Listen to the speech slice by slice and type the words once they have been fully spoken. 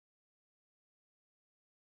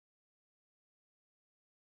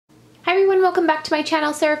Hi everyone, welcome back to my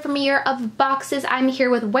channel. Sarah from Year of Boxes. I'm here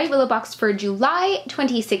with White Willow box for July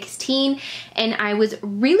 2016, and I was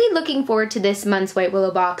really looking forward to this month's White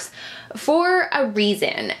Willow box for a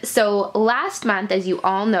reason. So last month, as you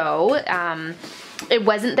all know, it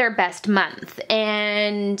wasn't their best month,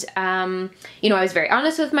 and you know, I was very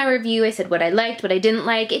honest with my review. I said what I liked, what I didn't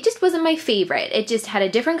like. It just wasn't my favorite. It just had a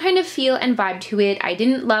different kind of feel and vibe to it. I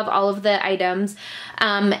didn't love all of the items,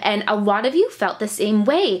 and a lot of you felt the same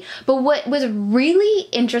way. But what was really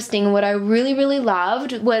interesting, what I really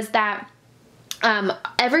loved, was that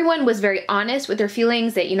everyone was very honest with their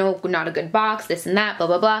feelings that, you know, not a good box, this and that, blah,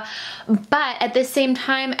 blah, blah. But at the same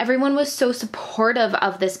time, everyone was so supportive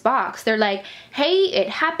of this box. They're like, hey, it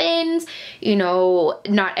happens. You know,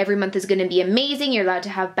 not every month is going to be amazing. You're allowed to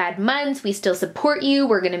have bad months. We still support you.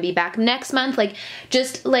 We're going to be back next month. Like,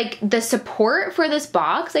 just like the support for this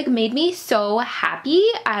box, like, made me so happy.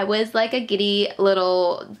 I was like a giddy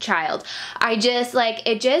little child. I just, like,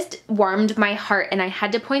 it just warmed my heart, and I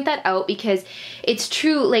had to point that out because it's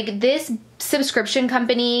true. Like, this subscription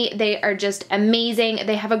company, they are just amazing.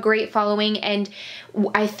 They have a great following, and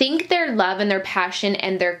I think their love and their passion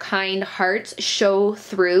and their kind hearts show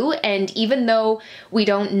through. And even though we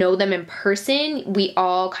don't know them in person, we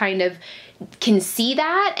all kind of can see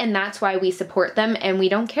that, and that's why we support them, and we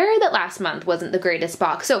don't care that last month wasn't the greatest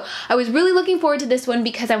box. So I was really looking forward to this one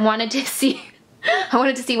because I wanted to see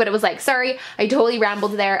what it was like. Sorry, I totally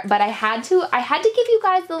rambled there, but I had to give you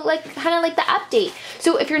guys the, like, kind of like the update.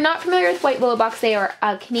 So if you're not familiar with White Willow box, they are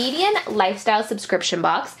a Canadian lifestyle subscription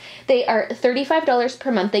box. They are $35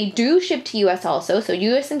 per month. They do ship to US also, so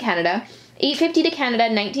US and Canada. $8.50 to Canada,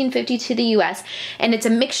 $19.50 to the US, and it's a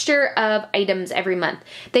mixture of items every month.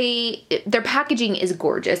 Their packaging is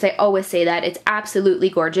gorgeous. I always say that. It's absolutely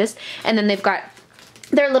gorgeous. And then they've got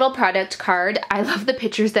their little product card. I love the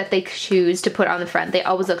pictures that they choose to put on the front. They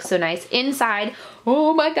always look so nice. Inside,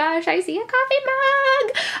 oh my gosh, I see a coffee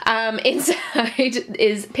mug. Inside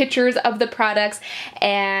is pictures of the products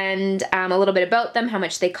and a little bit about them, how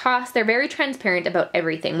much they cost. They're very transparent about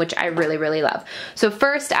everything, which I really love. So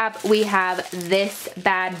first up, we have this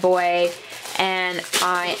bad boy, and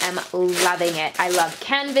I am loving it. I love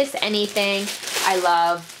canvas anything. I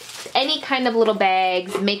love any kind of little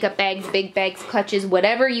bags, makeup bags, big bags, clutches,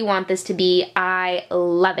 whatever you want this to be. I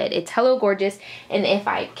love it. It's Hello Gorgeous, and if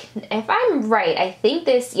I'm right, I think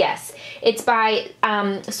this, yes, it's by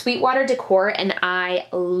Sweetwater Decor, and I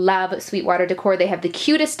love Sweetwater Decor. They have the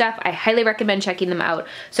cutest stuff. I highly recommend checking them out.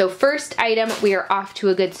 So first item, we are off to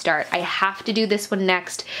a good start. I have to do this one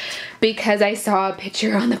next because I saw a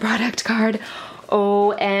picture on the product card.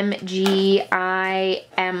 OMG, I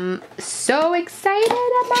am so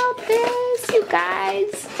excited about this, you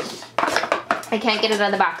guys. I can't get it out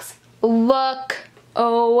of the box. Look,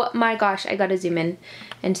 oh my gosh, I gotta zoom in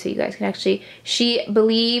and so you guys can actually, she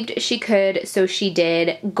believed she could, so she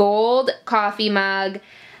did. Gold coffee mug.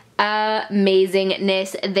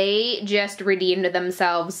 Amazingness. They just redeemed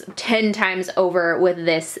themselves 10 times over with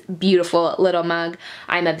this beautiful little mug.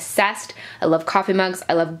 I'm obsessed. I love coffee mugs.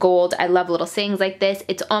 I love gold. I love little sayings like this.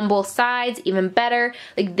 It's on both sides, even better.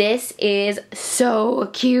 Like, this is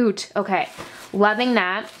so cute. Okay, loving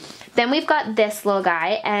that. Then we've got this little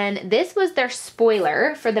guy, and this was their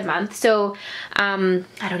spoiler for the month. So, I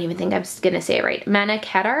don't even think I'm gonna say it right.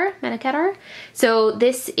 Manicatar? So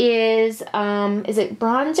this is it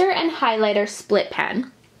bronzer and highlighter split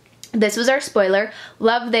pen. This was our spoiler.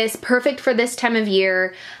 Love this. Perfect for this time of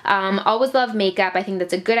year. Always love makeup. I think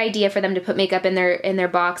that's a good idea for them to put makeup in their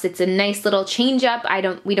box. It's a nice little change up.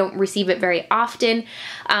 We don't receive it very often.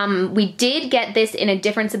 We did get this in a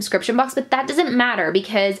different subscription box, but that doesn't matter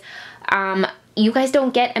because you guys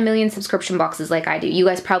don't get a million subscription boxes like I do. You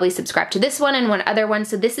guys probably subscribe to this one and one other one,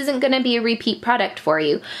 so this isn't going to be a repeat product for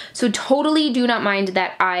you. So totally do not mind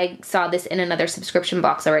that I saw this in another subscription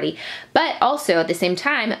box already. But also at the same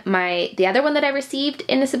time, the other one that I received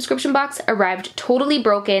in the subscription box arrived totally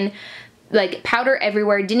broken, like powder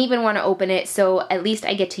everywhere, didn't even want to open it, so at least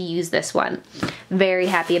I get to use this one. Very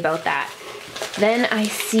happy about that. Then I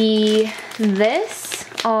see this.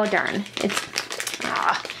 Oh darn,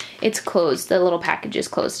 it's closed. The little package is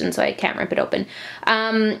closed, and so I can't rip it open.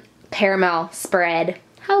 Caramel spread.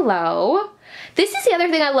 Hello. This is the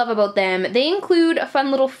other thing I love about them. They include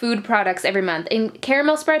fun little food products every month. And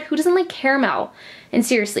caramel spread, who doesn't like caramel? And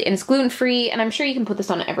seriously, and it's gluten-free, and I'm sure you can put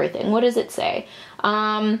this on everything. What does it say?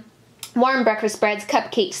 Warm breakfast spreads,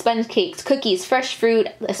 cupcakes, sponge cakes, cookies, fresh fruit,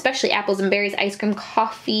 especially apples and berries, ice cream,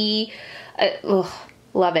 coffee.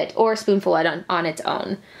 Love it. Or a spoonful on its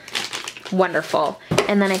own. Wonderful.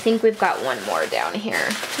 And then I think we've got one more down here.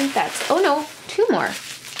 I think that's, oh no, two more.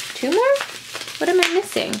 Two more? What am I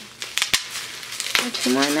missing?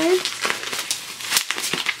 2 more in there.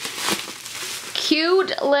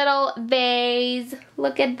 Cute little vase.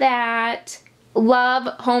 Look at that. Love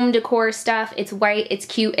home decor stuff. It's white, it's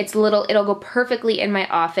cute, it's little. It'll go perfectly in my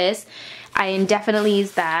office. I indefinitely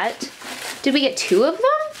use that. Did we get 2 of them?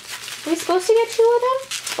 Are we supposed to get 2 of them?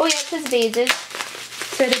 Oh yeah, it says vases.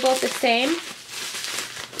 So they're both the same.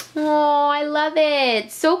 Oh, I love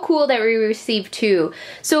it. So cool that we received 2.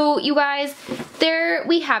 So you guys, there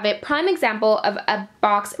we have it. Prime example of a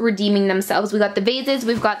box redeeming themselves. We got the vases,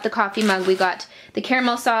 we've got the coffee mug, we got the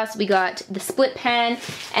caramel sauce, we got the split pen,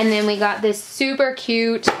 and then we got this super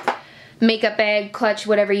cute makeup bag, clutch,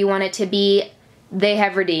 whatever you want it to be. They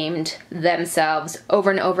have redeemed themselves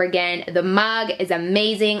over and over again. The mug is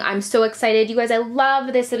amazing. I'm so excited. You guys, I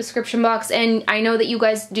love this subscription box, and I know that you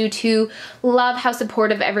guys do too. Love how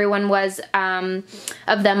supportive everyone was of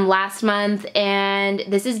them last month, and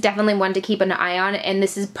this is definitely one to keep an eye on, and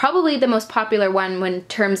this is probably the most popular one in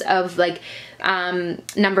terms of like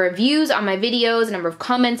number of views on my videos, number of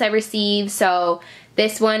comments I receive. So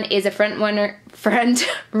this one is a front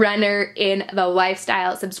runner in the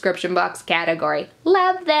lifestyle subscription box category.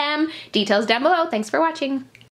 Love them. Details down below. Thanks for watching.